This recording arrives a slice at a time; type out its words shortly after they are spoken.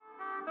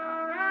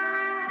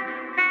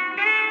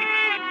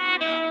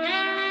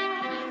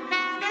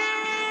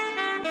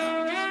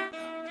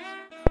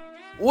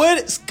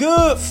What's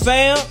good,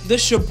 fam?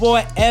 This your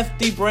boy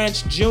FD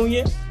Branch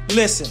Jr.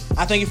 Listen,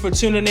 I thank you for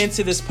tuning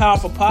into this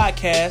powerful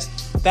podcast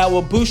that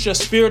will boost your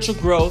spiritual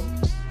growth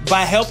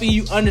by helping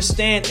you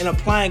understand and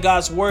applying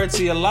God's word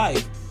to your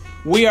life.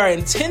 We are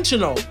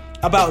intentional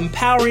about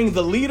empowering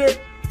the leader,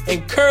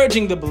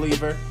 encouraging the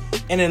believer,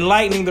 and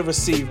enlightening the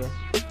receiver.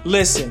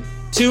 Listen,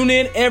 tune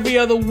in every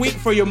other week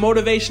for your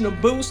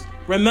motivational boost.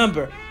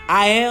 Remember,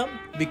 I am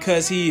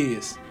because he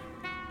is.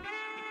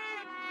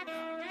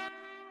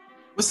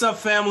 What's up,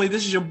 family?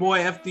 This is your boy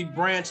FD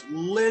Branch.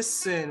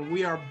 Listen,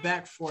 we are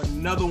back for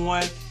another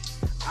one.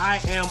 I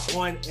am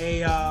on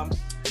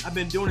I've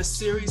been doing a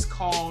series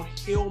called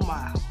Heal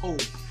My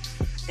Hope.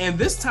 And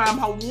this time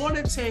I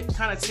wanted to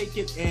kind of take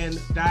it and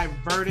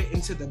divert it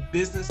into the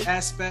business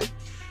aspect.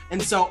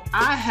 And so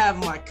I have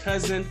my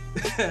cousin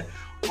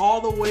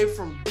all the way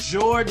from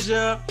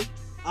Georgia.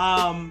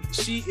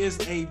 She is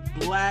a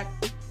Black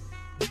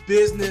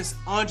business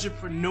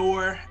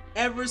entrepreneur.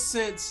 Ever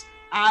since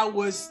I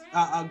was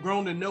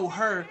grown to know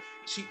her,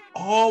 she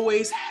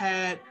always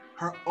had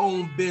her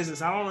own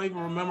business. I don't even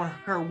remember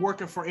her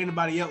working for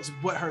anybody else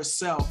but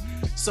herself.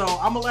 So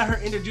I'm gonna let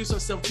her introduce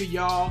herself to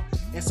y'all,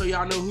 and so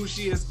y'all know who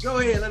she is. Go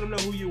ahead, let them know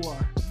who you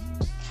are.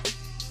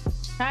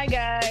 Hi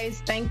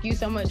guys, thank you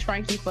so much,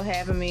 Frankie, for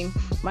having me.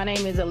 My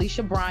name is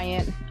Alicia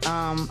Bryant.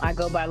 I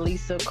go by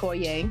Lisa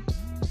Coyer.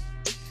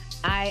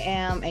 I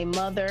am a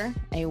mother,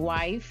 a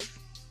wife,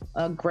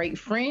 a great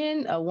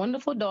friend, a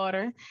wonderful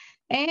daughter.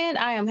 And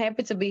I am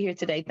happy to be here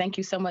today. Thank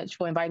you so much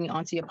for inviting me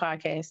onto your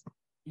podcast.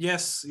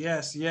 Yes.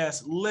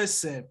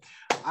 Listen,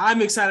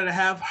 I'm excited to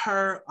have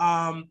her.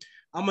 I'm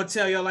going to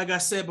tell you, like I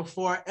said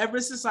before, ever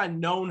since I've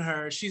known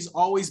her, she's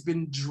always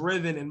been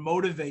driven and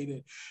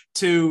motivated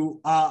to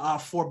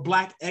for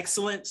Black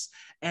excellence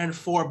and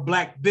for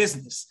Black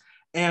business.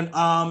 And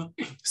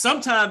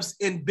sometimes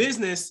in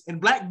business, in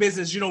Black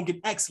business, you don't get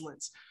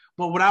excellence.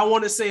 But what I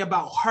want to say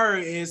about her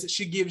is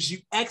she gives you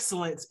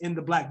excellence in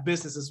the Black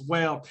business as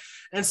well.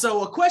 And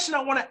so a question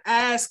I want to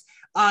ask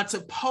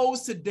to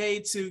pose today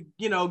to,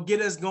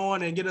 get us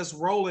going and get us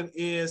rolling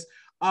is,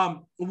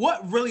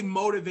 what really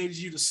motivated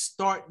you to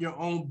start your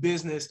own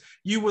business?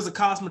 You was a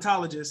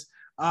cosmetologist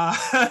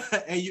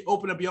and you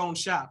opened up your own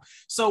shop.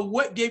 So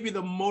what gave you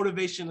the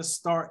motivation to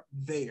start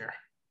there?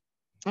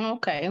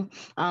 Okay.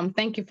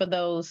 Thank you for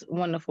those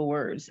wonderful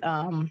words.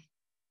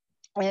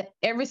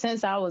 Ever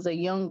since I was a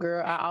young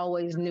girl, I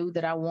always knew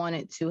that I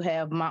wanted to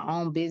have my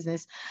own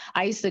business.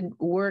 I used to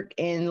work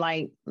in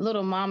like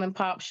little mom and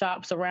pop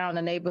shops around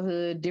the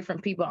neighborhood.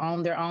 Different people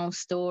own their own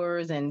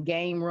stores and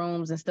game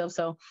rooms and stuff.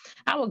 So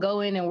I would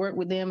go in and work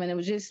with them. And it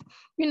was just,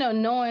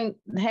 knowing,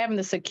 having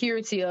the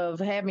security of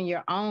having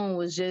your own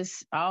was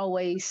just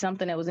always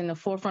something that was in the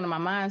forefront of my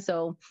mind.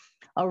 So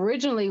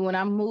originally, when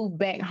I moved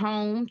back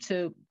home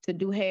to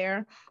do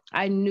hair,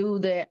 I knew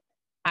that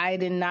I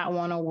did not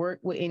want to work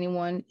with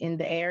anyone in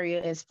the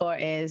area as far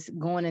as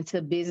going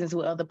into business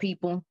with other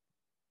people.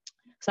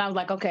 So I was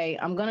like, okay,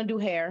 I'm going to do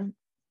hair.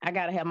 I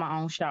got to have my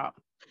own shop.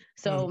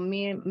 So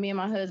me and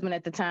my husband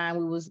at the time,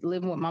 we was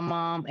living with my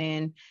mom,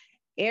 and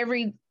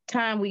every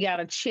time we got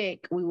a check,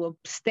 we would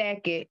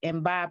stack it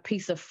and buy a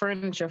piece of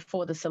furniture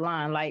for the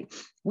salon. Like,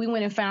 we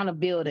went and found a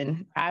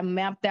building. I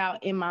mapped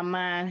out in my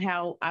mind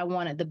how I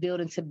wanted the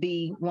building to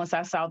be once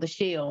I saw the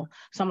shell.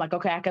 So I'm like,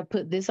 okay, I could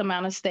put this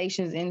amount of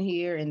stations in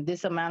here and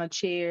this amount of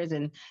chairs.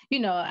 And,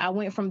 I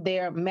went from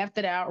there, mapped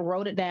it out,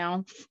 wrote it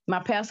down. My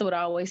pastor would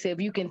always say, if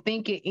you can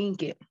think it,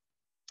 ink it.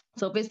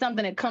 So if it's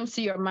something that comes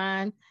to your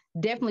mind,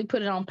 definitely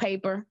put it on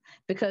paper,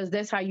 because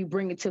that's how you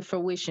bring it to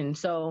fruition.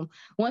 So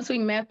once we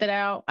mapped it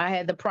out, I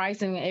had the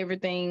pricing and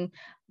everything.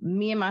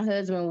 Me and my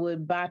husband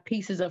would buy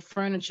pieces of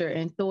furniture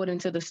and throw it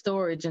into the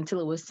storage until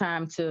it was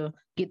time to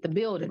get the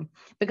building,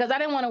 because I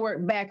didn't want to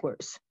work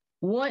backwards.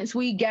 Once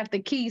we got the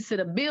keys to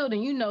the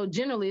building,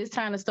 generally it's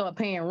time to start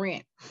paying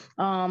rent.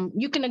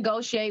 You can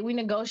negotiate. We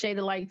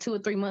negotiated like 2 or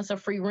 3 months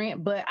of free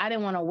rent, but I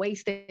didn't want to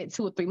waste that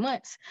 2 or 3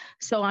 months.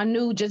 So I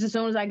knew just as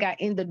soon as I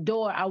got in the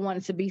door, I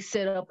wanted to be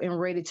set up and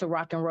ready to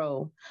rock and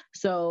roll.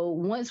 So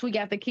once we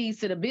got the keys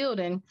to the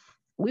building,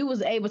 we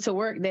was able to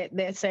work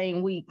that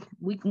same week.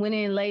 We went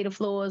in, laid the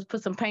floors,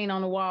 put some paint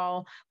on the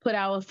wall, put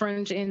our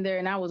furniture in there,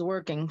 and I was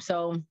working.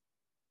 So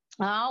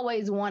I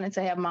always wanted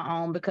to have my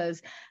own,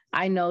 because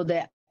I know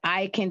that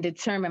I can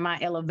determine my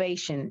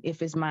elevation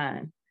if it's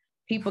mine.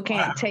 People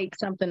can't take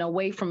something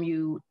away from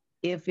you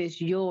if it's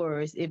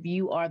yours, if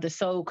you are the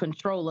sole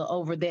controller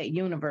over that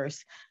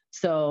universe.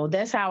 So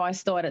that's how I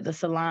started the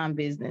salon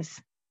business.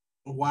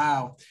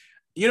 Wow.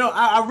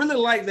 I really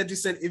like that you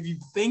said, if you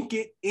think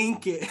it,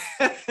 ink it.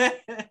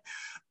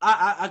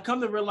 I come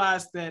to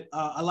realize that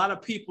a lot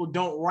of people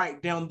don't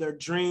write down their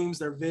dreams,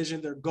 their vision,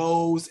 their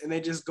goals, and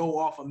they just go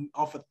off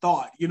of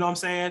thought. You know what I'm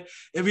saying?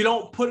 If you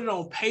don't put it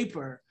on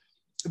paper,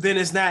 then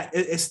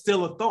it's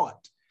still a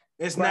thought.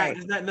 It's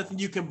not nothing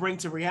you can bring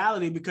to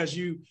reality, because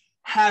you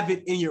have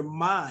it in your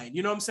mind.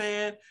 You know what I'm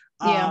saying?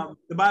 Yeah.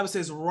 The Bible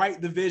says,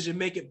 write the vision,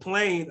 make it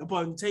plain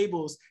upon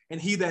tables, and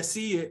he that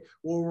see it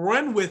will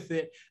run with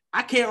it.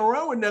 I can't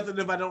run with nothing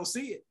if I don't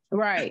see it.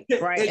 Right.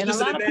 It's and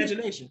just an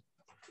imagination.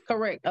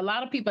 Correct. A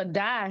lot of people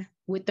die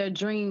with their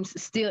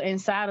dreams still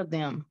inside of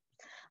them.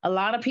 A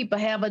lot of people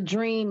have a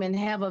dream and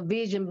have a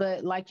vision,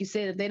 but like you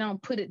said, if they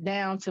don't put it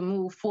down to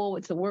move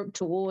forward, to work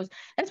towards,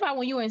 that's why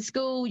when you're in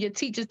school, your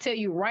teachers tell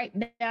you write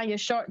down your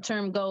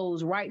short-term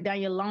goals, write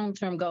down your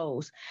long-term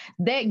goals.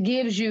 That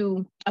gives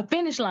you a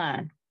finish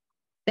line.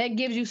 That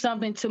gives you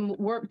something to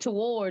work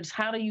towards.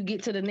 How do you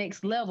get to the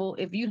next level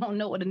if you don't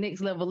know what the next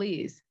level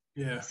is?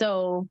 Yeah.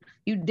 So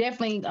you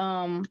definitely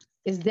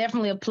it's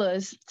definitely a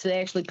plus to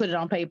actually put it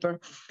on paper.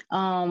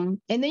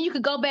 And then you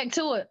could go back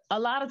to it. A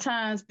lot of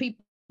times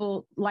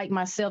people like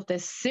myself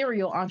that's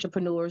serial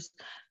entrepreneurs,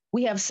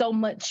 we have so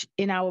much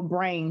in our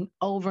brain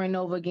over and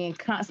over again,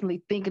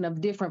 constantly thinking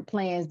of different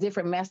plans,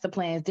 different master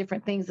plans,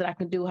 different things that I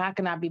can do. How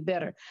can I be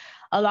better?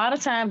 A lot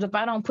of times if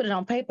I don't put it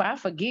on paper, I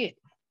forget.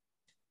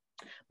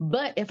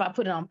 But if I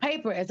put it on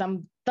paper, as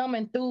I'm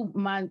thumbing through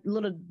my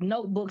little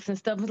notebooks and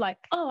stuff, it's like,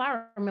 oh,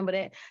 I remember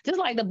that. Just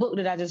like the book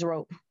that I just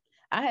wrote.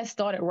 I had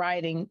started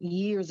writing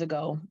years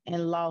ago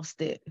and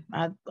lost it.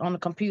 On the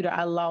computer,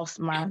 I lost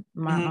my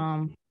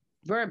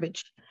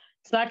verbiage.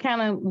 So I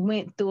kind of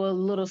went through a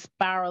little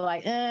spiral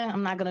like,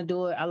 I'm not going to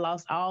do it. I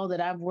lost all that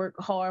I've worked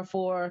hard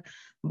for,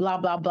 blah,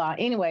 blah, blah.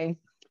 Anyway,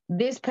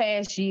 this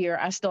past year,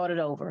 I started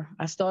over.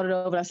 I said,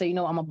 I'm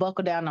going to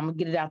buckle down and I'm going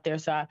to get it out there.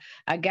 So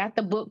I got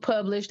the book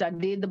published. I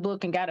did the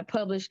book and got it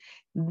published.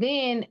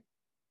 Then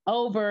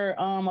over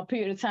a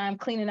period of time,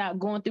 cleaning out,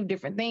 going through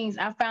different things,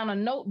 I found a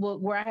notebook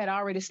where I had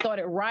already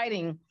started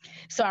writing.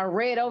 So I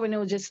read over and it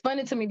was just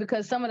funny to me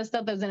because some of the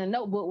stuff that was in the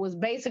notebook was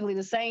basically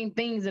the same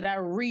things that I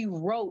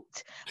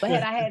rewrote. But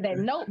had I had that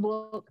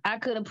notebook, I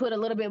could have put a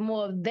little bit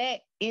more of that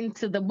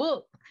into the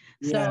book.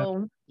 Yeah.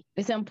 So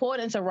it's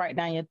important to write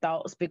down your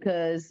thoughts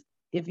because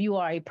if you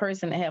are a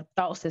person that have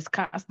thoughts that's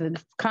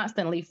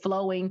constantly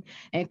flowing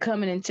and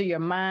coming into your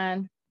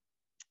mind,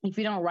 if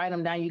you don't write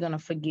them down, you're going to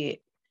forget.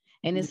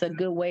 And it's a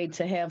good way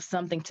to have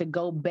something to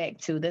go back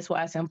to. That's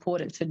why it's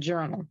important to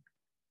journal.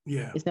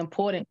 Yeah. It's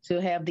important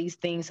to have these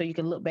things so you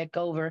can look back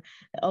over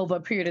a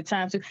period of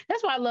time too.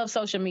 That's why I love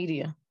social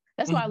media.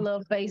 That's why I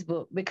love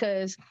Facebook,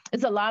 because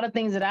it's a lot of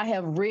things that I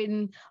have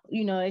written.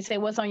 They say,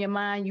 what's on your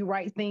mind? You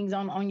write things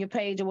on your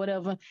page or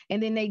whatever.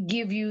 And then they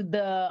give you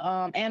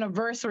the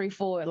anniversary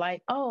for it.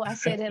 Like, oh, I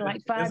said that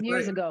like 5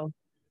 years ago.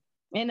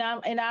 And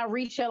I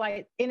reach out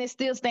and it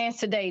still stands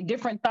today.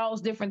 Different thoughts,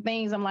 different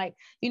things. I'm like,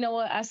 you know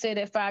what? I said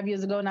that 5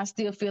 years ago and I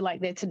still feel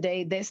like that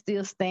today. That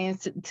still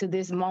stands to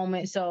this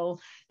moment. So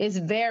it's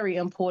very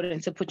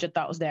important to put your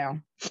thoughts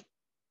down.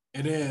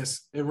 It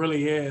is. It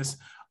really is.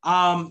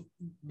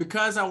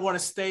 Because I want to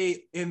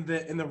stay in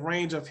the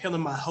range of healing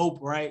my hope,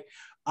 right?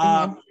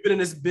 You've been in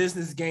this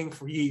business game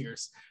for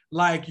years.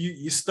 Like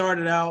you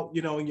started out,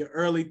 in your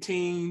early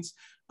teens.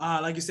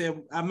 Like you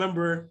said, I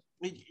remember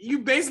you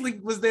basically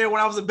was there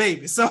when I was a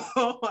baby. So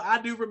I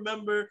do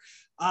remember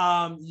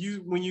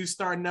you when you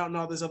starting out and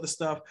all this other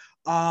stuff.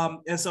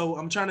 And so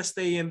I'm trying to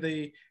stay in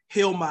the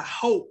heal my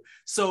hope.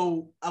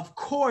 So of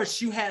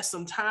course you had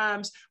some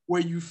times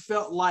where you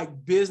felt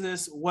like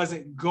business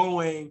wasn't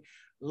going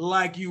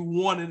like you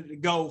wanted it to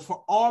go.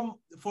 For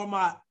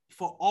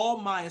all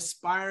my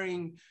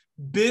aspiring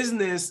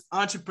business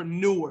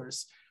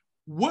entrepreneurs,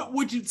 what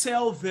would you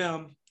tell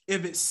them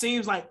if it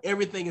seems like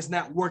everything is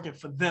not working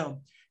for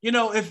them?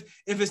 If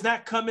it's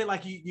not coming,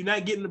 like you're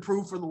not getting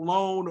approved for the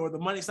loan, or the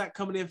money's not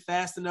coming in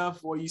fast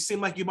enough, or you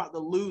seem like you're about to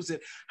lose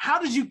it, how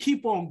did you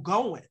keep on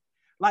going?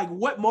 Like,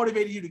 what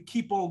motivated you to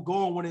keep on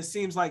going when it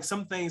seems like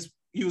some things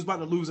you was about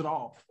to lose it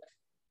all?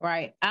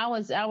 Right. I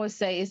would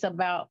say it's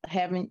about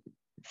having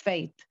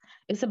faith.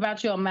 It's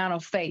about your amount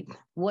of faith.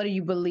 What do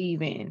you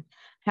believe in?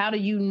 How do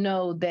you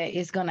know that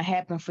it's going to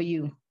happen for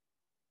you?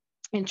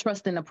 And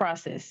trust in the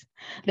process.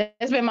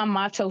 That's been my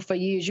motto for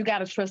years. You got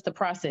to trust the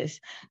process.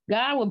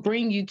 God will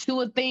bring you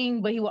to a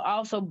thing, but he will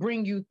also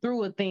bring you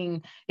through a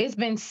thing. It's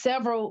been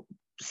several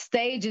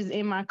stages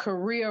in my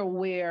career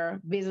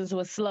where business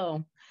was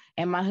slow.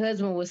 And my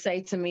husband would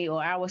say to me, or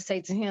I would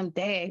say to him,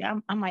 Dad,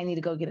 I might need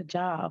to go get a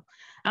job.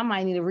 I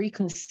might need to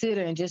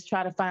reconsider and just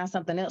try to find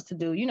something else to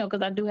do,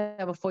 because I do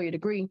have a 4-year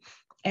degree.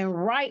 And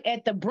right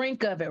at the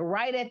brink of it,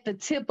 right at the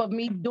tip of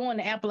me doing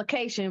the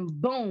application,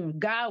 boom,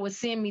 God would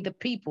send me the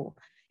people.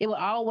 It would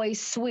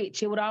always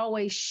switch. It would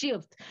always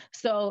shift.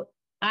 So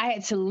I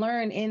had to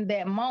learn in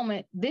that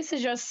moment, this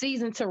is your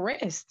season to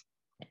rest.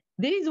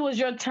 These was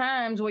your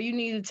times where you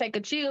need to take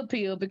a chill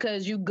pill,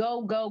 because you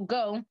go, go,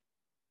 go.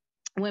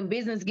 When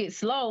business gets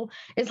slow,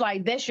 it's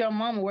like that's your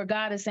moment where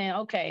God is saying,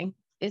 okay,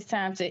 it's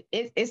time to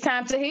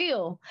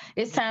heal.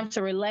 It's time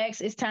to relax.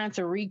 It's time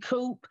to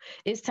recoup.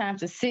 It's time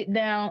to sit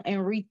down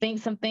and rethink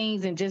some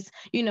things and just,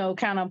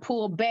 kind of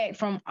pull back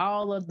from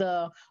all of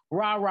the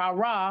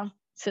rah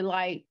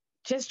to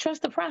just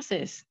trust the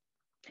process.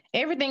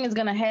 Everything is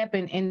going to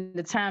happen in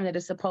the time that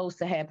it's supposed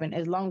to happen,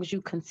 as long as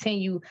you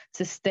continue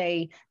to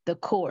stay the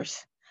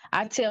course.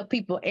 I tell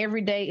people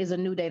every day is a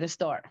new day to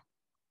start.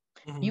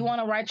 Mm-hmm. You want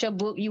to write your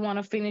book, you want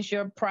to finish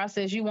your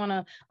process, you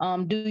want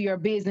to do your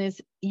business,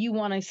 you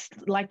want to,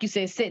 like you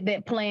said, set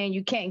that plan.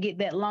 You can't get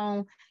that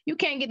loan. You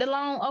can't get the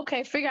loan.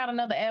 Okay, figure out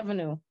another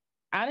avenue.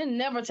 I didn't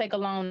never take a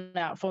loan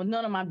out for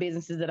none of my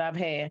businesses that I've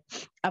had.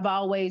 I've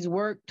always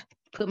worked,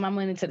 put my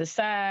money to the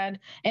side.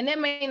 And that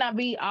may not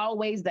be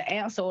always the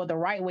answer or the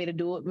right way to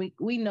do it.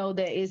 We know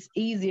that it's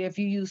easier if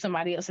you use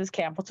somebody else's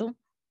capital.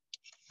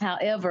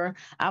 However,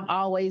 I've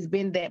always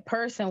been that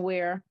person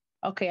where,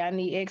 okay, I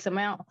need X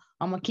amount.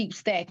 I'm gonna keep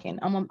stacking.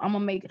 I'm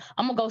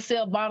gonna go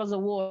sell bottles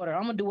of water.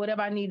 I'm gonna do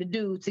whatever I need to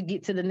do to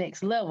get to the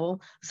next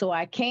level so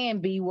I can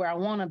be where I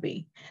want to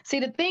be. See,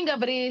 the thing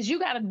of it is, you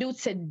got to do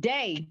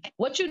today.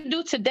 What you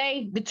do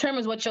today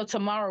determines what your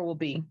tomorrow will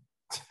be.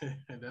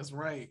 That's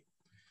right.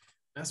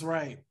 That's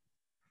right.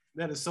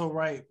 That is so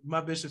right. My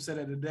bishop said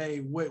it today.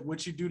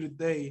 What you do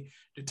today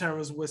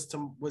determines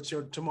what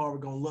your tomorrow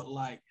gonna look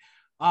like.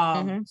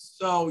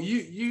 So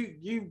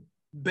you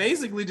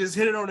basically just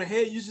hit it on the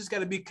head. You just got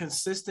to be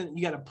consistent.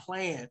 You got to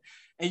plan,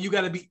 and you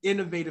got to be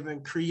innovative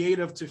and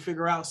creative to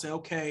figure out, say,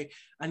 okay,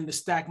 I need to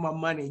stack my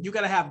money. You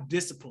got to have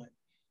discipline.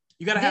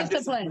 You got to have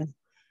discipline.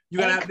 You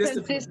got to have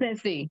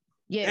consistency.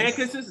 Yes. And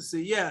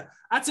consistency. Yeah.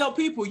 I tell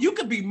people, you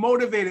can be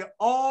motivated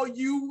all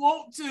you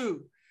want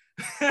to.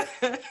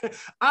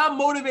 I'm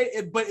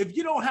motivated, but if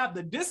you don't have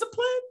the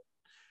discipline,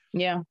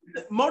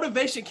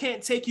 motivation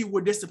can't take you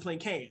where discipline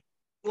can.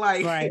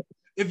 Like, right.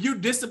 If you're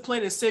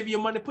disciplined and saving your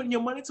money, putting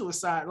your money to a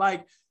side,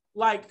 like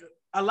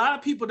a lot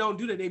of people don't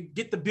do that. They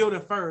get the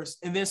building first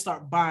and then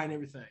start buying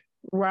everything.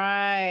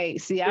 Right.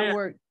 See,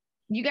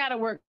 you got to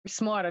work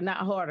smarter, not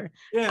harder.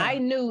 Yeah. I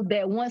knew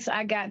that once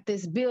I got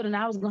this building,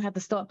 I was going to have to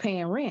start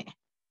paying rent.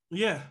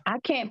 Yeah. I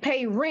can't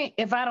pay rent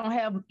if I don't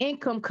have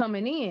income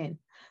coming in.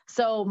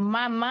 So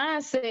my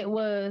mindset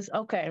was,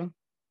 okay,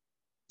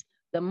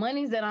 the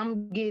monies that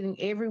I'm getting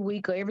every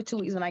week or every 2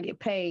 weeks when I get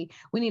paid,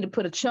 we need to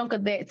put a chunk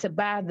of that to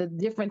buy the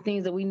different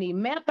things that we need.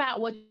 Map out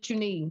what you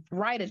need,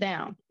 write it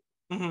down.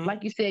 Mm-hmm.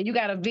 Like you said, you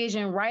got a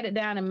vision, write it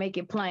down and make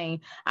it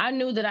plain. I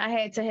knew that I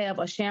had to have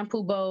a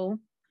shampoo bowl,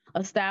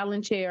 a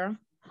styling chair,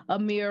 a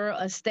mirror,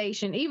 a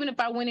station. Even if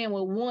I went in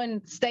with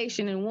one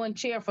station and one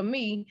chair for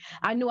me,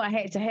 I knew I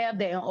had to have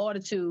that in order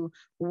to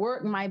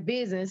work my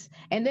business.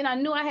 And then I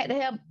knew I had to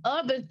have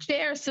other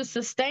chairs to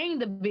sustain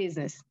the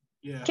business.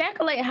 Yeah.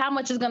 Calculate how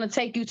much it's going to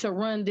take you to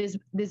run this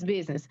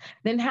business.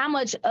 Then how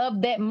much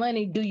of that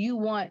money do you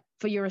want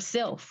for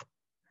yourself?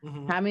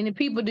 Mm-hmm. How many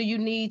people do you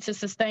need to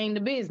sustain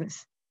the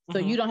business? So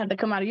you don't have to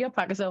come out of your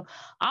pocket. So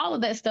all of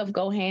that stuff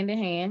go hand in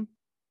hand.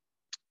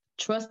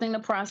 Trusting the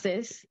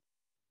process,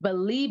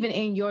 believing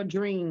in your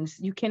dreams.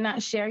 You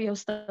cannot share your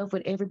stuff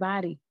with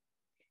everybody.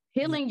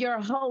 Healing your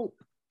hope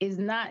is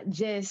not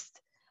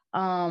just,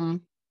 let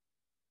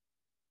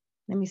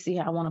me see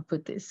how I want to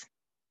put this.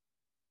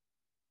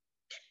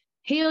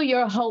 Heal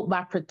your hope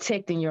by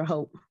protecting your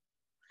hope.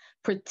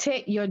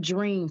 Protect your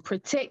dream.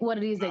 Protect what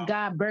it is that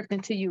God birthed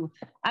into you.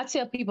 I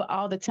tell people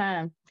all the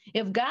time,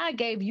 if God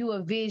gave you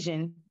a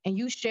vision and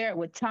you share it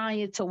with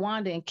Tanya,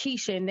 Tawanda, and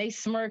Keisha, and they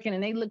smirking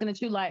and they looking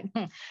at you like,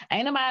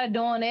 ain't nobody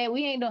doing that.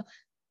 We ain't doing.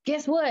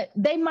 Guess what?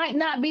 They might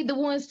not be the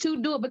ones to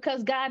do it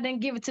because God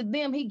didn't give it to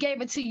them. He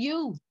gave it to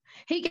you.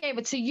 He gave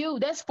it to you.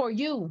 That's for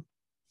you.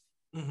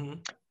 Mm-hmm.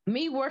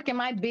 Me working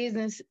my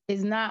business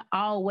is not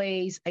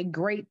always a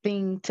great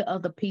thing to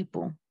other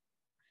people.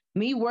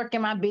 Me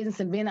working my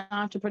business and being an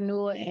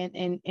entrepreneur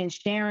and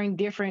sharing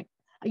different,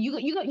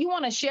 you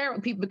want to share it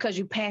with people because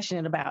you're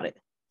passionate about it.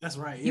 That's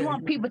right. Yeah, you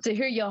want people to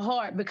hear your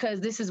heart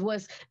because this is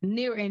what's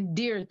near and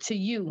dear to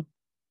you.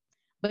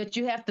 But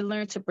you have to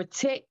learn to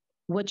protect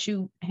what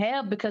you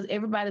have because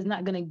everybody's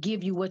not going to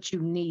give you what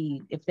you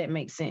need, if that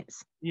makes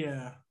sense.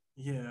 Yeah.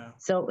 Yeah.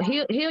 So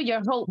heal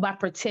your hope by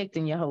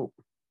protecting your hope.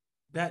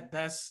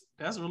 That's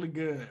really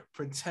good.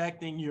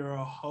 Protecting your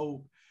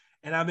hope.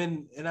 And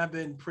I've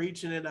been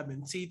preaching it, I've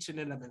been teaching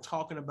it, I've been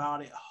talking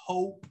about it.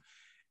 Hope.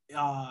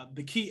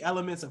 The key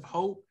elements of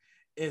hope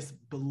is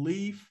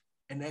belief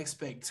and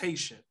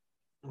expectation.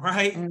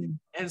 Right. Mm.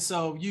 And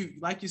so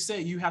like you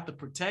said, you have to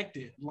protect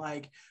it.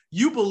 Like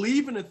you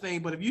believe in a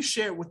thing, but if you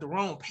share it with the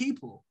wrong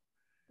people,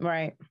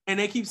 right, and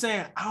they keep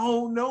saying, I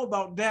don't know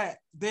about that,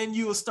 then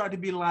you will start to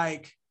be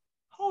like,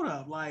 hold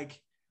up, like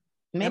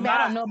maybe I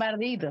don't know about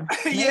it either.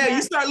 Yeah,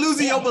 you start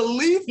losing your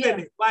belief in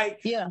it. Like,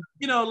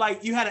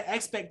 like you had an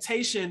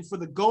expectation for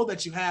the goal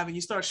that you have and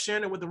you start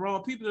sharing it with the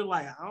wrong people. They're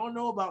like, I don't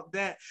know about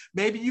that.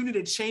 Maybe you need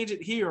to change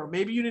it here, or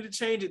maybe you need to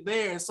change it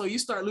there. And so you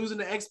start losing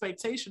the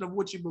expectation of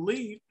what you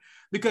believe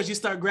because you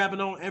start grabbing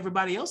on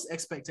everybody else's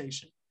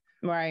expectation.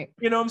 Right.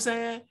 You know what I'm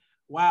saying?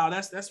 Wow,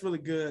 that's really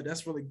good.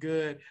 That's really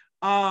good.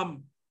 Tell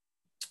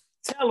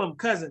them,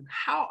 cousin,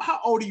 how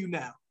old are you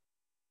now?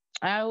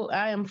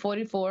 I am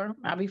 44.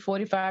 I'll be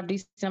 45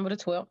 December the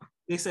 12th.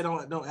 They say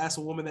don't ask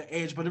a woman their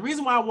age, but the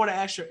reason why I want to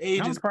ask your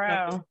age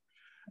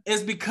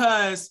is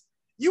because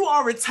you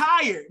are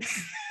retired.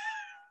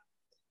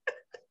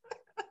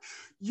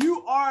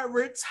 You are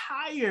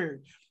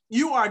retired.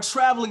 You are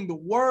traveling the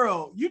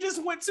world. You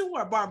just went to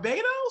what,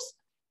 Barbados?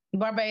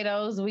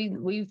 Barbados.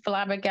 We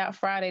fly back out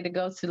Friday to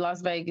go to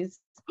Las Vegas.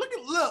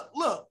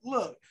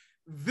 Look.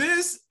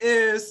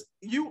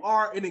 You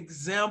are an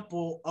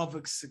example of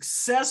a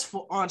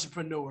successful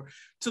entrepreneur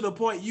to the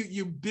point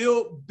you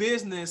build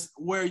business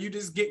where you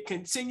just get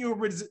continual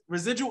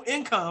residual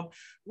income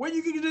where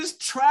you can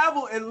just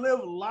travel and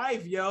live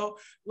life, yo.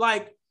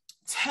 Like,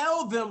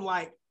 tell them,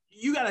 like,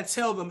 you got to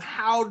tell them,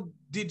 how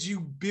did you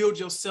build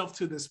yourself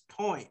to this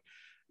point?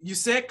 You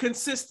said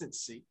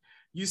consistency,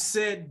 you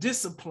said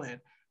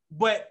discipline,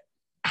 but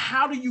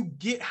how do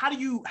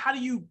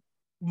you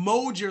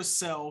mold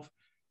yourself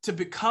to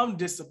become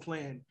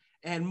disciplined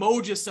and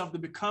mold yourself to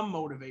become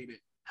motivated?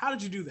 How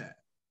did you do that?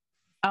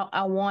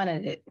 I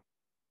wanted it.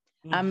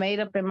 I made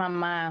up in my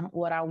mind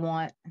what I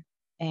want,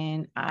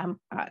 and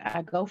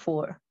I go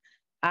for it.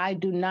 I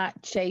do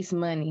not chase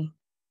money.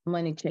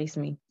 Money chase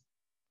me.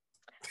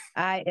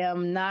 I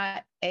am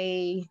not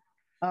a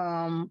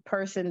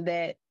person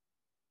that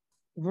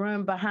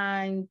run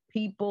behind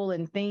people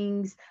and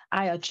things.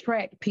 I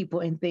attract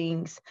people and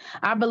things.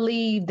 I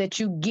believe that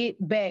you get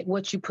back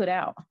what you put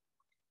out.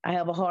 I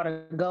have a heart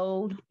of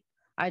gold.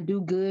 I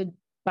do good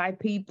by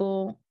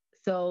people.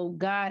 So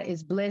God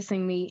is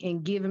blessing me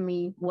and giving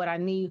me what I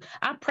need.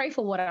 I pray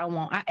for what I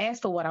want. I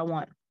ask for what I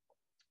want.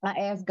 I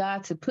ask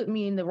God to put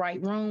me in the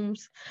right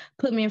rooms,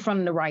 put me in front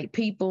of the right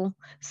people,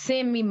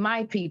 send me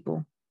my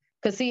people.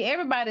 Because, see,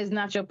 everybody is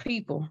not your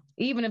people.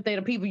 Even if they're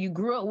the people you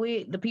grew up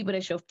with, the people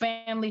that's your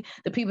family,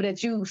 the people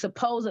that you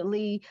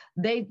supposedly,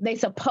 they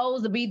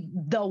supposed to be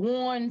the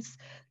ones,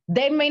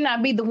 they may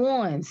not be the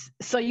ones.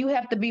 So you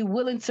have to be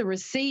willing to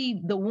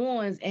receive the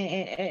ones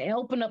and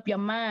open up your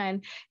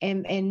mind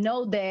and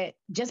know that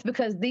just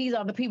because these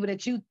are the people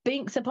that you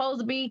think supposed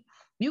to be,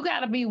 you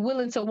got to be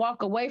willing to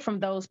walk away from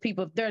those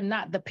people if they're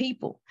not the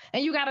people.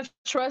 And you got to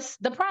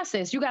trust the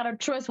process. You got to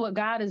trust what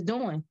God is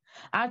doing.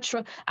 I'm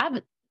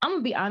going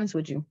to be honest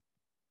with you.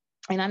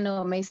 And I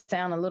know it may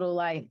sound a little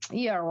like,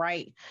 yeah,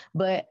 right.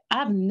 But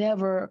I've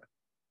never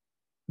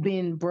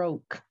been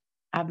broke.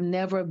 I've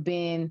never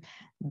been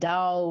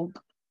dog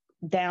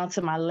down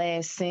to my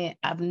last cent.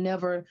 I've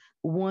never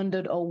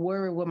wondered or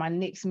worried where my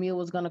next meal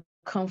was going to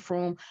come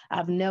from.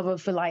 I've never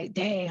felt like,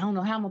 dang, I don't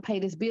know how I'm going to pay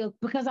this bill,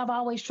 because I've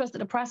always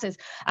trusted the process.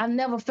 I've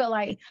never felt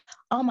like,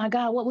 oh my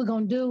God, what we're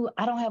going to do?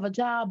 I don't have a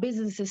job.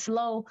 Business is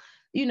slow.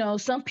 You know,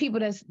 some people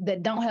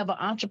that don't have an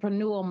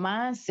entrepreneurial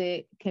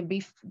mindset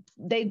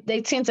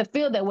they tend to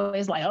feel that way.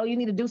 It's like, oh, you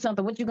need to do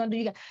something. What you gonna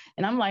do?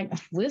 And I'm like,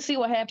 we'll see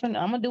what happens.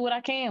 I'm gonna do what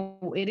I can.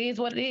 It is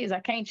what it is. I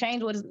can't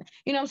change what is.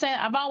 You know what I'm saying?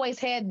 I've always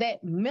had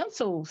that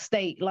mental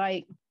state.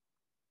 Like,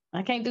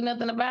 I can't do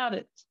nothing about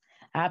it.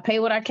 I pay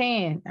what I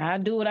can. I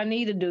do what I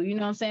need to do. You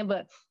know what I'm saying?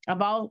 But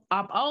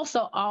I've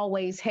also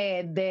always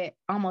had that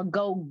I'm gonna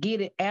go get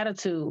it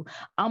attitude.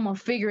 I'm gonna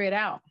figure it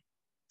out.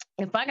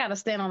 If I got to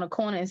stand on the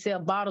corner and sell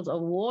bottles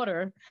of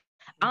water,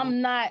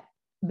 I'm not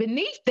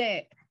beneath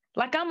that.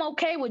 Like, I'm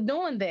okay with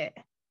doing that.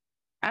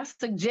 I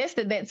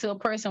suggested that to a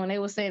person when they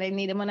were saying they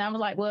needed money. I was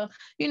like, well,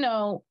 you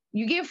know,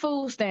 you get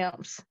food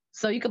stamps,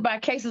 so you could buy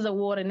cases of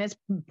water, and that's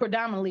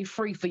predominantly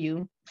free for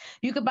you.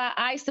 You could buy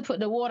ice to put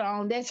the water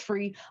on, that's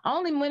free.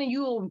 Only money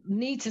you will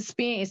need to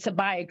spend is to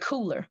buy a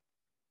cooler.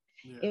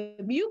 Yeah.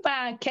 If you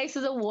buy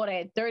cases of water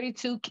at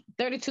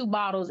 32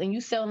 bottles and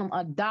you sell them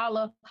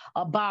 $1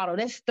 a bottle,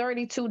 that's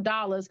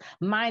 $32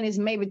 minus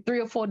maybe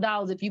 $3 or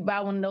 $4 if you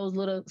buy one of those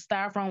little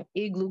styrofoam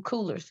igloo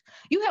coolers.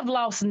 You have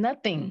lost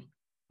nothing.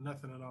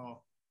 Nothing at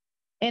all.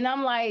 And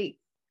I'm like,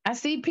 I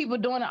see people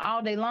doing it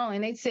all day long,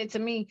 and they said to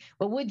me,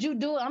 but would you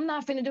do it? I'm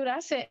not finna do it. I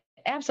said,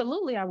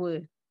 absolutely I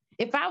would.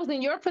 If I was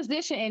in your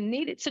position and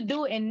needed to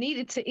do it and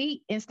needed to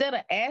eat, instead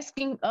of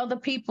asking other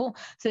people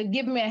to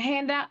give me a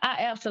handout, I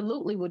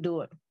absolutely would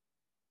do it.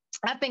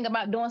 I think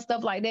about doing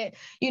stuff like that,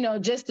 you know,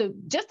 just to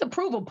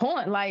prove a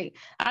point. Like,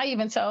 I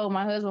even told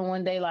my husband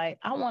one day, like,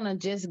 I want to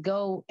just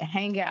go and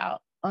hang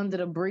out under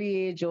the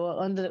bridge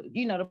or under,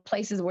 you know, the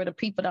places where the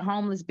people, the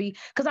homeless be,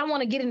 because I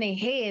want to get in their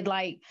head.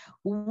 Like,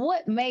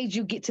 what made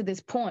you get to this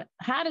point?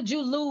 How did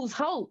you lose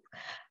hope?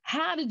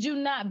 How did you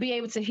not be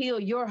able to heal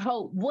your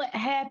hope? What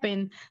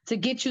happened to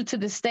get you to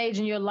the stage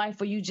in your life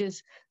where you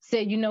just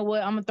said, you know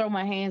what, I'm going to throw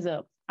my hands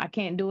up. I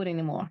can't do it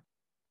anymore.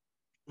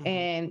 Mm-hmm.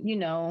 And, you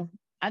know,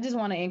 I just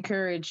want to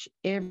encourage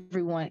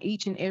everyone,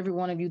 each and every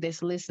one of you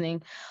that's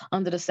listening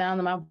under the sound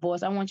of my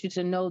voice. I want you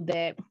to know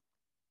that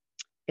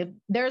if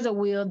there's a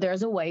will,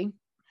 there's a way.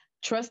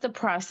 Trust the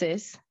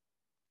process.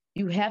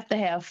 You have to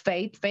have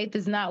faith. Faith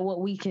is not what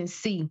we can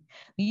see.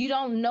 You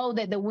don't know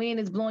that the wind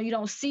is blowing. You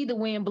don't see the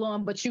wind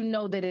blowing, but you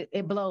know that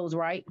it blows,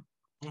 right?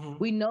 Mm-hmm.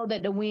 We know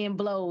that the wind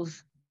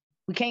blows.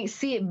 We can't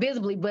see it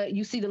visibly, but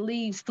you see the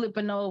leaves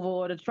flipping over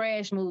or the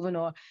trash moving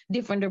or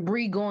different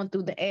debris going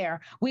through the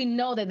air. We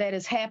know that that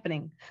is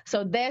happening.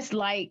 So that's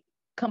like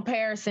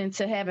comparison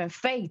to having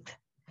faith.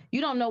 You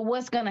don't know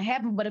what's going to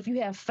happen, but if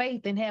you have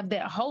faith and have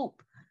that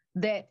hope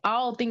that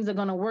all things are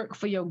going to work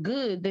for your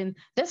good, then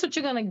that's what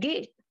you're going to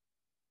get.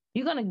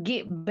 You're going to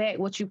get back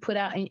what you put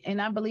out.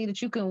 And I believe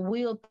that you can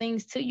will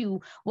things to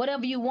you.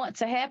 Whatever you want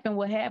to happen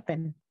will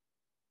happen.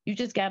 You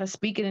just got to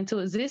speak it into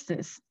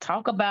existence.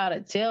 Talk about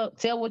it.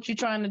 Tell what you're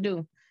trying to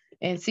do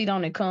and see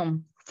don't it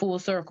come full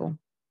circle.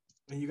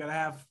 And you gotta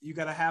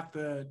have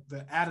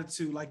the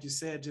attitude, like you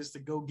said, just to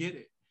go get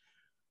it.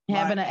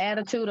 Having an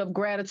attitude of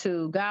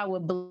gratitude. God will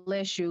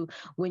bless you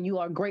when you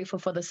are grateful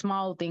for the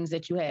small things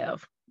that you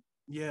have.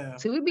 Yeah.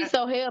 See, we be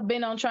so hell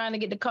bent on trying to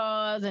get the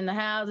cars and the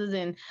houses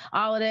and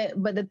all of that.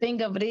 But the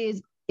thing of it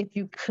is, if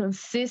you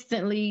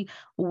consistently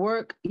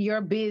work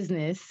your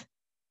business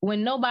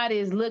when nobody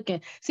is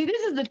looking. See,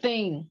 this is the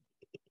thing.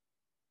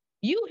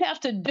 You have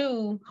to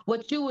do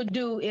what you would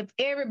do if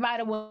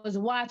everybody was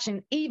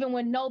watching, even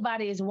when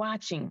nobody is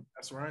watching.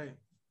 That's right.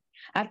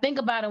 I think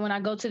about it when I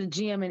go to the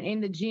gym, and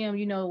in the gym,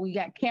 you know, we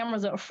got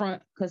cameras up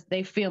front because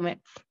they film it.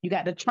 You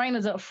got the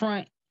trainers up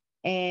front,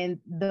 and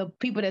the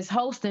people that's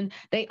hosting,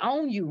 they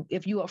own you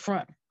if you up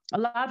front. A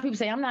lot of people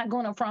say, I'm not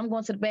going up front, I'm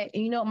going to the back.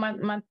 And you know,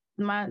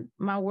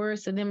 my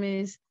words to them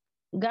is,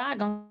 God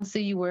gonna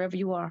see you wherever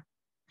you are.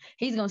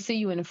 He's gonna see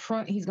you in the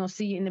front, he's gonna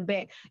see you in the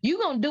back. You're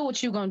gonna do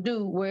what you're gonna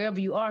do wherever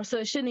you are. So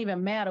it shouldn't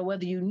even matter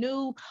whether you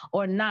knew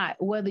or not,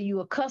 whether you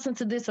accustomed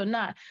to this or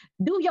not.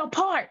 Do your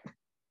part.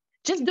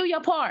 Just do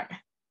your part.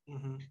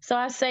 Mm-hmm. So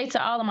I say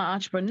to all of my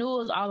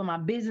entrepreneurs, all of my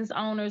business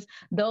owners,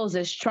 those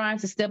that's trying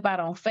to step out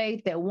on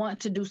faith, that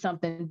want to do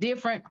something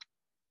different,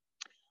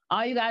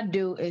 all you got to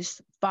do is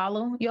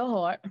follow your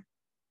heart,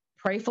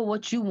 pray for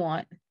what you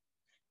want,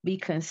 be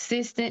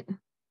consistent,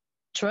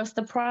 trust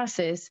the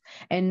process,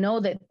 and know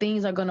that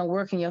things are going to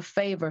work in your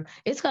favor.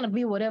 It's going to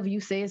be whatever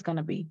you say it's going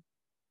to be.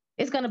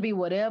 It's going to be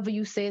whatever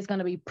you say it's going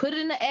to be. Put it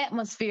in the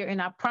atmosphere,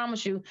 and I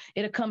promise you,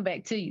 it'll come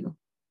back to you.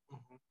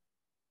 Mm-hmm.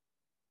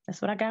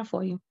 That's what I got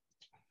for you.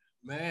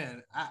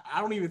 Man, I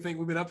don't even think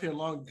we've been up here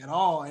long at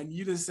all. And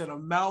you just said a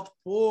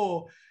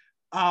mouthful.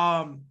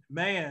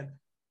 Man,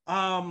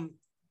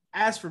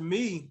 as for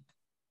me,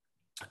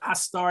 I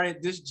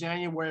started this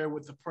January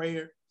with a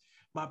prayer,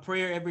 my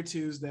prayer every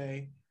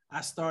Tuesday. I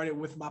started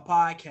with my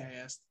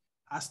podcast.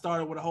 I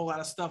started with a whole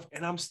lot of stuff,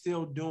 and I'm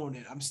still doing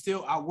it.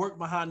 I work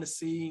behind the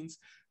scenes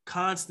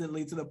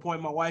constantly to the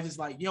point my wife is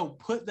like, yo,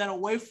 put that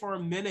away for a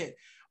minute.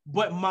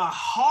 But my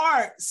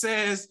heart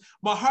is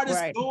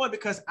right. Going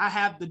because I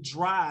have the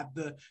drive,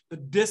 the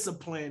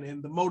discipline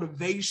and the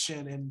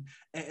motivation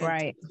and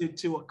right.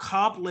 to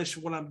accomplish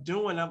what I'm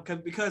doing.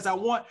 Because I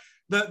want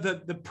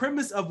the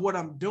premise of what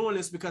I'm doing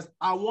is because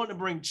I want to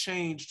bring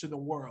change to the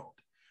world.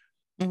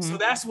 Mm-hmm. So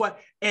that's what,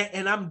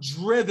 and I'm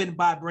driven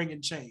by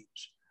bringing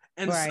change.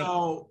 And right.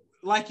 So,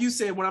 like you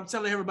said, when I'm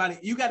telling everybody,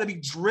 you got to be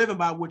driven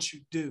by what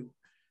you do.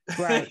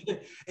 Right.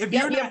 If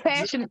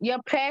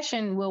your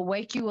passion will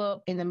wake you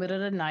up in the middle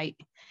of the night,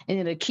 and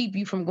it'll keep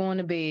you from going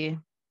to bed.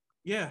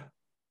 Yeah.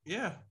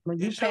 Yeah. When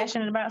you're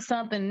passionate about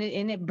something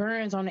and it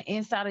burns on the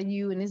inside of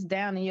you and it's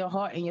down in your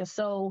heart and your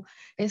soul,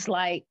 it's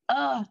like,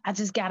 I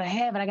just got to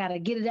have it. I got to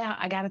get it out.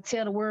 I got to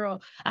tell the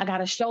world. I got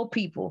to show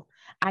people.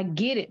 I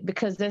get it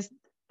because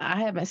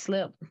I haven't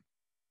slept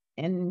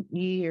in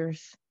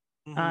years,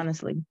 mm-hmm.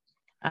 honestly.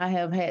 I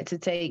have had to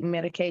take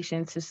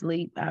medication to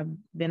sleep. I've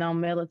been on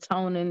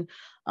melatonin.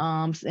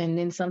 And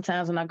then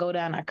sometimes when I go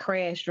down, I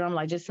crash. I'm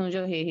like, just as soon as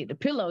your head hit the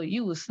pillow,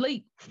 you will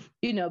sleep,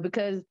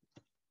 because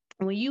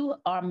when you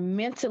are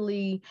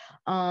mentally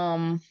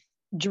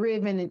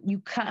driven and you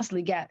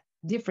constantly got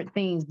different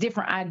things,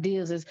 different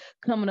ideas is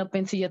coming up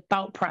into your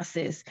thought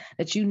process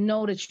that you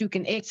know that you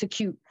can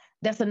execute.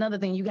 That's another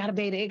thing. You got to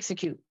be able to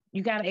execute.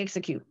 You got to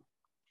execute.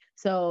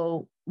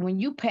 So when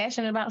you're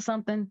passionate about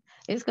something,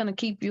 it's going to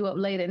keep you up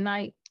late at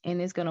night and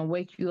it's going to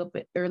wake you up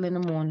early in the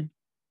morning.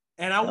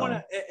 And I want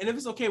to, and if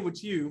it's okay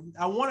with you,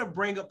 I want to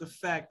bring up the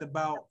fact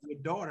about your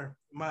daughter,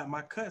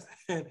 my cousin,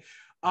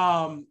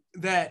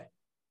 that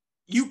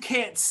you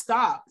can't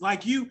stop.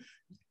 Like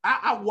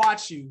I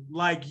watch you,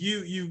 like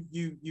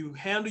you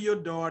handle your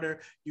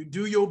daughter, you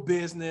do your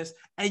business,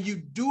 and you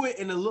do it,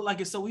 and it look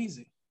like it's so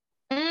easy.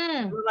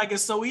 It look like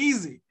it's so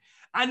easy.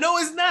 I know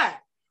it's not.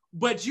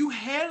 But you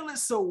handle it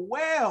so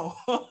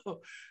well.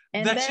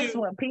 And that's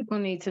what people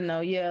need to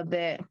know. Yeah,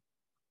 that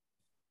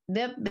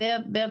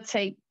they'll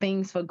take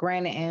things for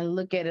granted and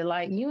look at it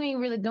like you ain't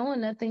really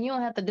doing nothing. You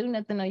don't have to do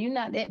nothing, or you're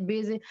not that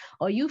busy,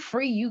 or you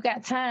free, you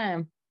got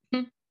time.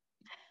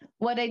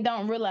 What they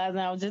don't realize,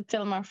 and I was just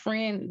telling my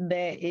friend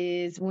that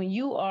is when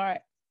you are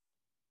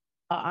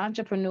an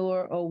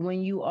entrepreneur or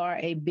when you are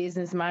a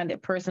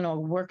business-minded person or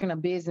working a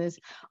business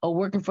or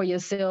working for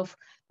yourself,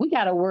 we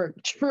got to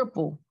work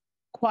triple,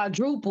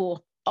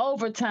 quadruple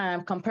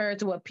overtime compared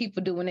to what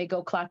people do when they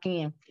go clock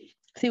in.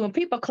 See, when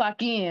people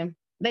clock in,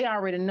 they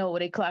already know what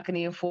they clocking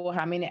in for,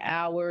 how many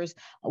hours,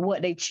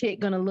 what they check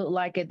gonna look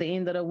like at the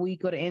end of the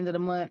week or the end of the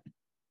month.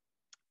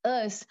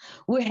 Us,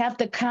 we have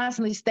to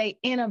constantly stay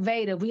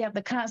innovative. We have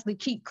to constantly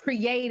keep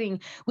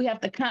creating. We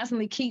have to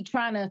constantly keep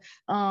trying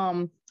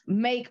to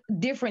make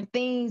different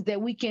things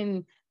that we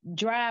can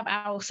drive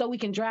our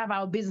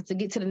business to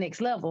get to the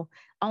next level.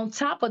 On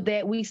top of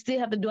that, we still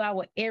have to do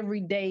our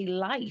everyday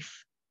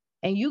life.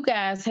 And you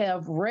guys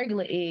have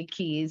regular ed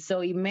kids. So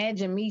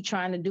imagine me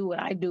trying to do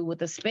what I do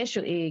with a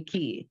special ed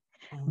kid,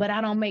 but I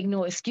don't make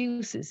no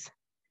excuses.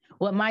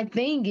 What my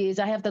thing is,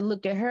 I have to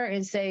look at her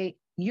and say,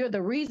 you're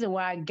the reason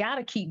why I got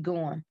to keep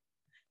going.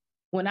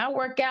 When I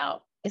work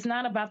out, It's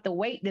not about the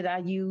weight that I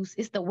use.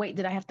 It's the weight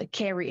that I have to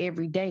carry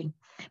every day,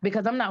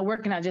 because I'm not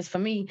working out just for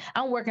me.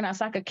 I'm working out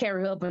so I could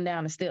carry her up and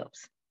down the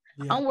steps.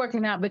 Yeah. I'm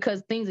working out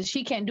because things that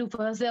she can't do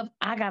for herself,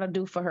 I got to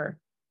do for her.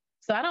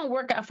 So I don't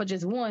work out for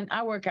just one.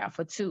 I work out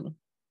for two.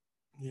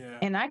 Yeah.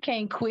 And I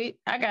can't quit.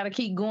 I got to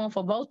keep going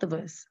for both of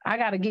us. I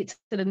got to get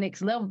to the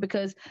next level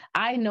because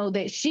I know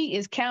that she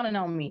is counting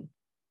on me.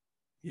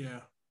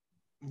 Yeah.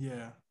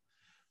 Yeah.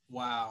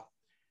 Wow.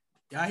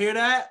 Y'all hear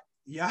that?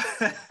 Yeah.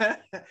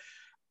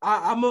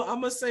 I'm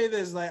gonna say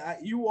this, like,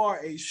 you are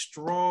a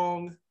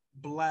strong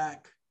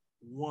Black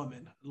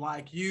woman.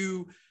 Like,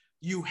 you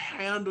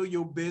handle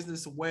your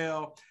business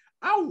well.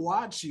 I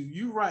watch you.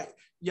 You write,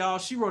 y'all.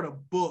 She wrote a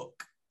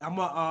book. I'm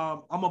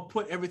gonna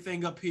put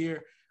everything up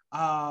here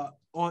on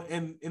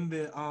in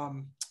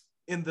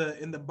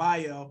the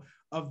bio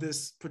of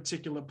this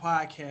particular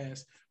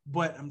podcast.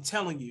 But I'm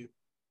telling you,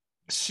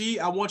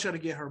 I want you to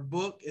get her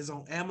book. Is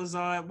on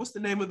Amazon. What's the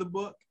name of the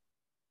book?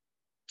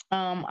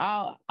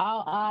 All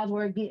odds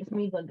were against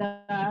me, but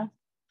God.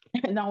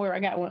 Don't worry, I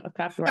got a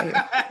copy right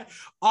here.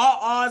 All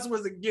odds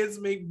was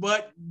against me,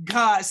 but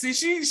God. See,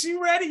 she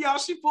ready, y'all.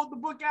 She pulled the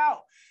book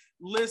out.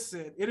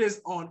 Listen, it is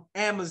on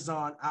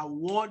Amazon. I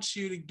want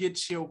you to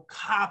get your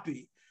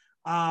copy.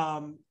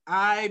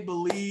 I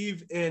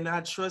believe and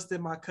I trust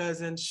in my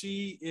cousin.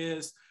 She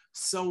is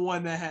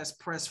someone that has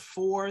pressed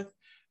forth,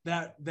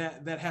 that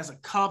has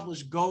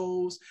accomplished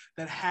goals,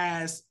 that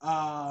has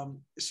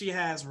she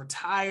has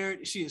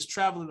retired, she is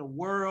traveling the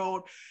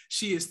world,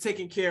 she is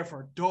taking care of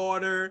her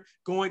daughter,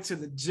 going to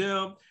the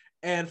gym.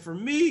 And for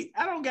me,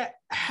 I don't got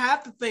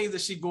half the things that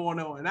she going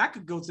on, and I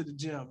could go to the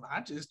gym. I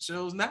just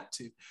chose not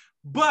to.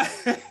 But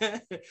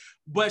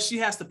she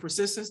has the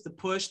persistence, the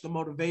push, the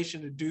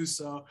motivation to do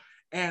so.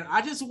 And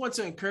I just want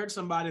to encourage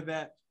somebody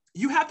that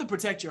you have to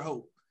protect your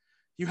hope.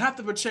 You have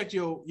to protect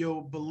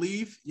your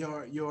belief,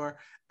 your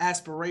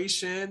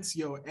aspirations,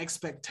 your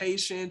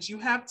expectations. You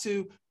have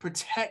to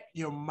protect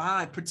your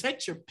mind,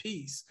 protect your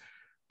peace,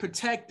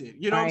 protect it.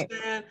 You know right. What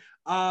I'm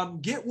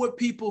saying? Get with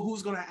people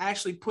who's going to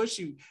actually push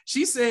you.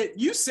 You said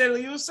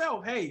it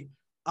yourself. Hey,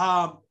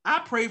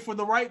 I pray for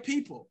the right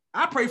people.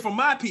 I pray for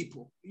my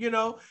people. You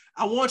know,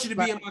 I want you to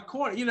be in my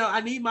corner. You know,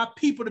 I need my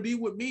people to be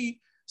with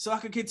me so I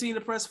can continue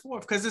to press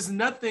forth, because there's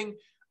nothing,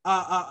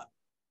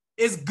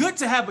 it's good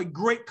to have a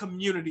great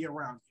community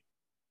around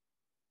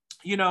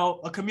you. You know,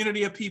 a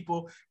community of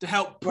people to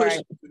help push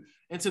you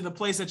into the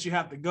place that you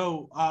have to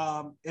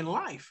go in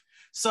life.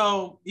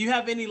 So you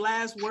have any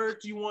last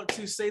words you want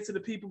to say to the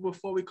people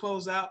before we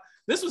close out?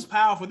 This was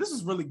powerful. This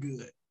was really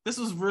good. This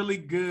was really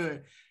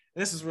good.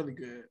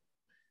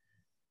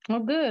 Well,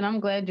 good. I'm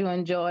glad you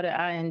enjoyed it.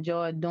 I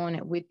enjoyed doing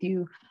it with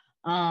you.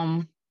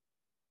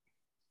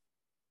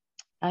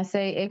 I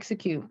say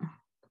execute.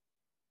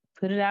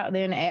 Put it out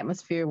there in the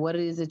atmosphere, what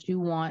it is that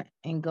you want,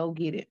 and go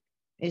get it.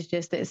 It's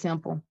just that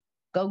simple.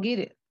 Go get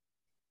it.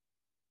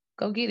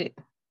 Go get it.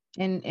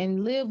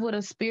 And live with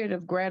a spirit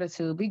of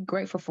gratitude. Be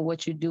grateful for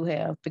what you do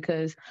have,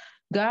 because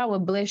God will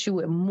bless you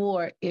with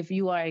more if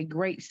you are a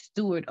great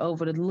steward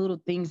over the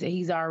little things that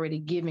he's already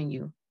given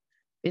you.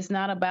 It's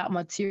not about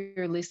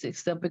materialistic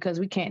stuff, because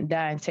we can't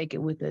die and take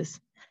it with us.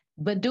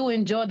 But do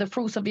enjoy the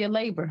fruits of your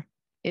labor.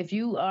 If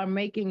you are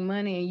making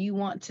money and you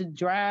want to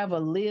drive or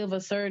live a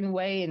certain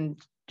way and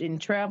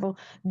travel,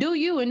 do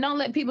you, and don't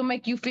let people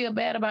make you feel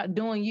bad about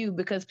doing you,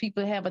 because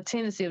people have a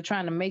tendency of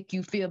trying to make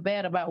you feel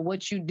bad about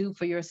what you do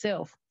for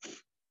yourself.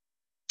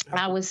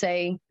 I would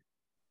say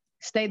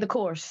stay the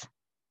course.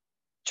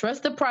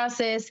 Trust the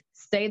process,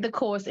 stay the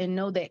course, and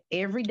know that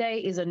every day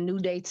is a new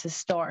day to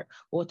start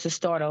or to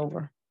start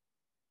over.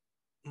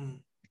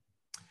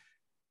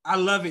 I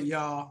love it,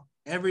 y'all.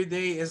 Every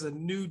day is a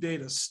new day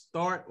to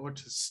start or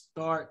to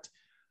start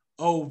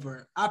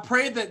over. I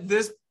pray that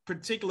this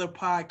particular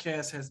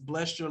podcast has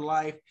blessed your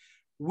life.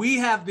 We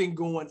have been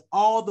going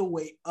all the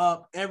way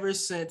up ever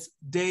since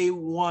day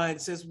one,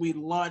 since we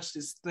launched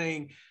this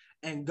thing,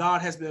 and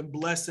God has been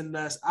blessing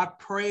us. I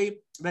pray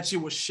that you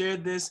will share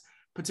this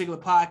particular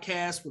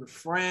podcast with a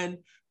friend,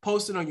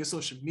 post it on your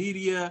social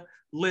media.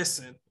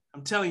 Listen,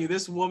 I'm telling you,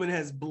 this woman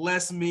has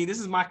blessed me. This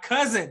is my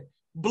cousin,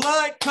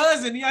 blood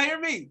cousin. Y'all hear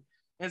me?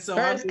 And so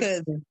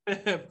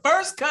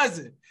first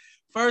cousin.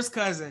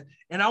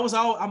 And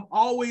I'm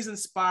always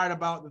inspired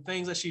about the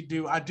things that she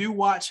do. I do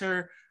watch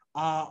her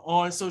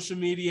on social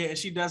media, and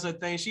she does her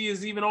thing. She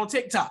is even on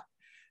TikTok.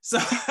 So,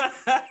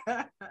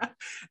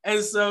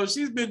 and so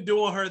she's been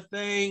doing her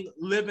thing,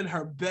 living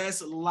her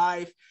best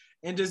life,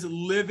 and just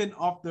living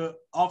off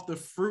the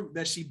fruit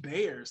that she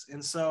bears.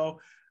 And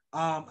so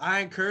I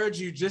encourage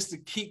you just to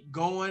keep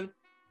going.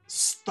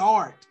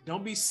 Start.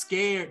 Don't be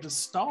scared to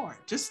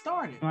start. Just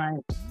start it. Right.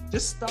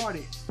 Just start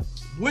it.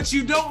 What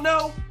you don't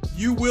know,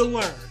 you will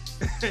learn.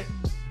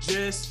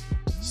 Just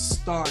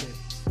start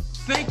it.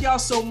 Thank y'all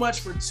so much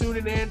for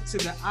tuning in to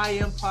the I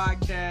Am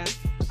Podcast.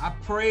 I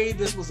pray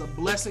this was a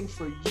blessing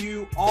for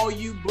you, all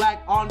you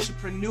Black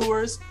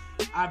entrepreneurs.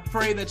 I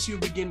pray that you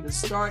begin to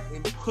start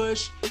and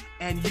push,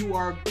 and you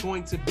are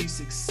going to be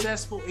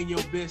successful in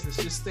your business.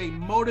 Just stay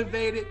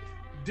motivated,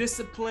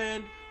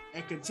 disciplined,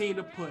 and continue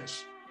to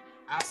push.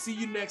 I'll see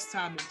you next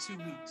time in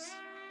 2 weeks.